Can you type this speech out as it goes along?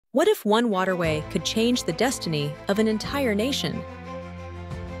What if one waterway could change the destiny of an entire nation?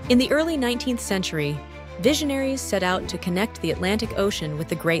 In the early 19th century, visionaries set out to connect the Atlantic Ocean with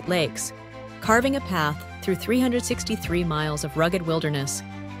the Great Lakes, carving a path through 363 miles of rugged wilderness.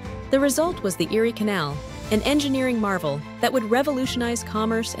 The result was the Erie Canal, an engineering marvel that would revolutionize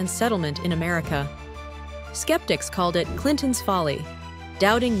commerce and settlement in America. Skeptics called it Clinton's folly,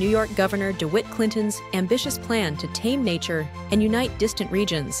 doubting New York Governor DeWitt Clinton's ambitious plan to tame nature and unite distant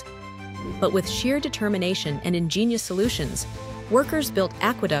regions. But with sheer determination and ingenious solutions, workers built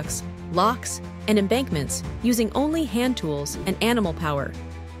aqueducts, locks, and embankments using only hand tools and animal power,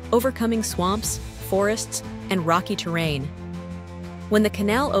 overcoming swamps, forests, and rocky terrain. When the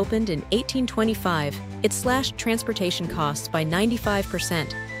canal opened in 1825, it slashed transportation costs by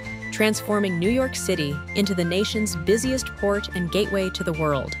 95%, transforming New York City into the nation's busiest port and gateway to the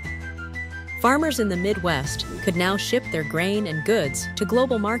world. Farmers in the Midwest could now ship their grain and goods to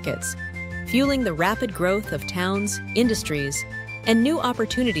global markets, fueling the rapid growth of towns, industries, and new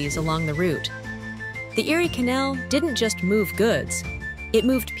opportunities along the route. The Erie Canal didn't just move goods, it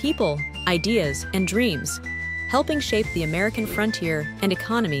moved people, ideas, and dreams, helping shape the American frontier and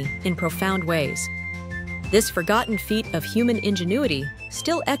economy in profound ways. This forgotten feat of human ingenuity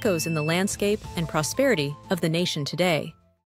still echoes in the landscape and prosperity of the nation today.